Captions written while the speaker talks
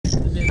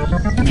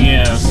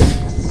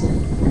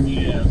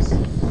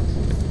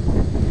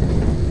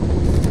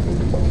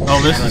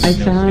Oh, this is... I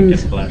found...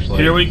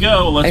 Here we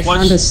go. Let's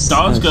watch.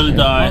 Don's gonna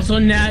die. Also,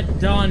 Nat,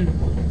 Don.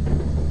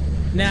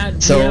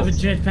 Nat, So- we have a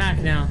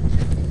jetpack now.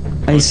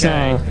 I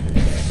saw...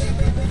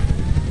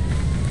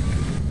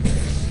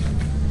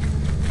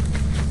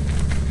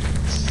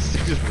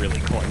 This is really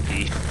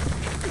clunky.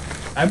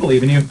 I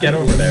believe in you. Get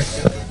over there.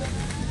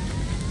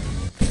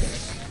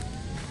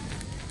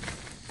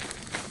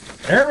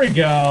 There we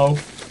go.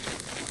 Is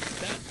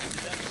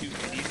that too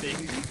many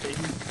things?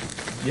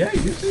 Yeah,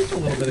 you saved a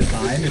little bit of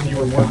time if you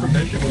were more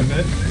proficient with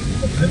it.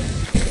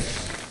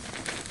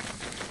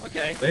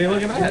 Okay. Hey,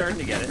 look at that. Starting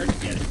to get it.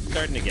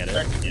 Starting to get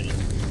it.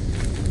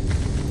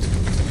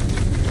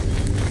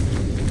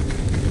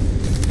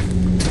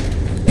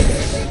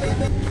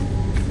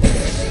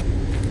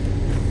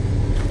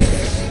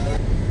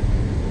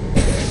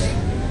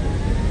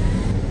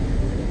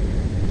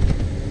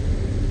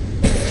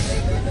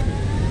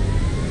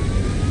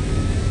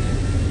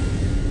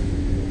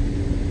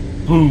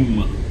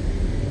 Boom.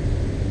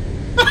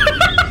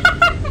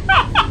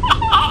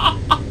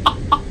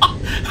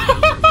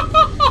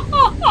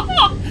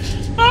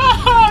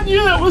 I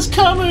knew that was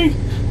coming.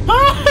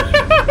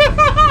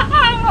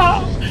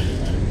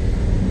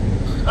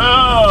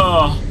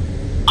 Oh,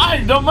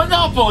 I'm the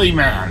Monopoly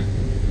Man.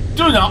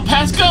 Do not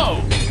pass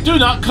go. Do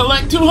not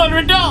collect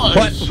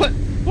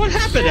 $200. What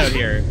happened out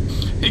here?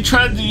 He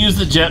tried to use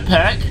the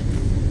jetpack.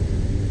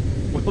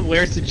 Well,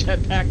 where's the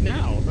jetpack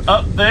now?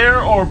 Up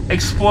there or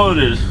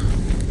exploded.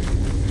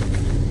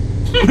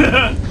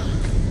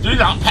 Do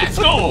not pass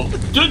go.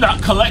 Do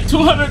not collect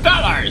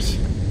 $200.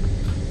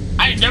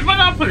 I'm the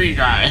Monopoly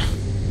guy.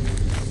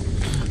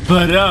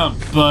 Ba-dum.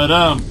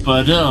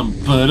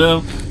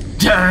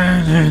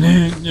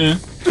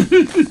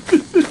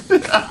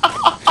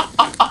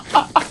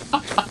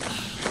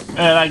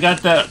 And I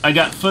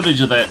got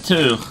footage of that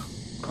too.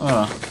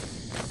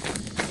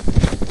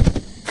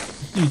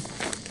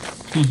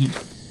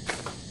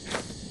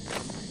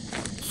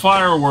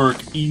 Firework,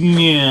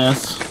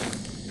 yes.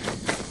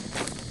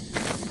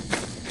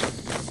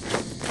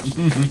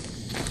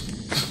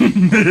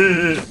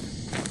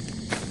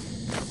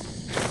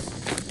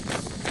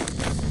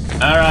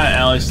 Alright,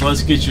 Alex,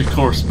 let's get your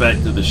course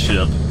back to the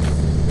ship.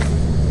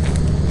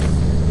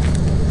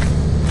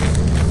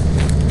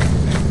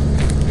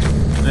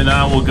 Then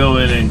I will go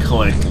in and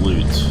collect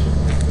loot.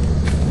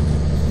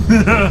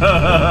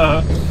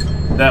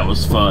 That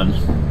was fun.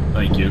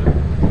 Thank you.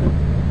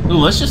 Ooh,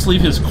 let's just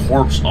leave his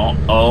corpse on.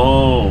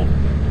 Oh.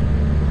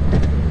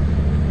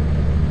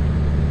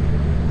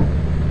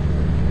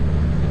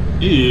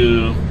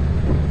 Ew.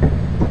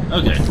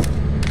 Okay.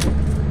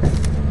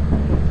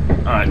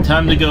 Alright,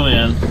 time to go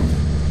in.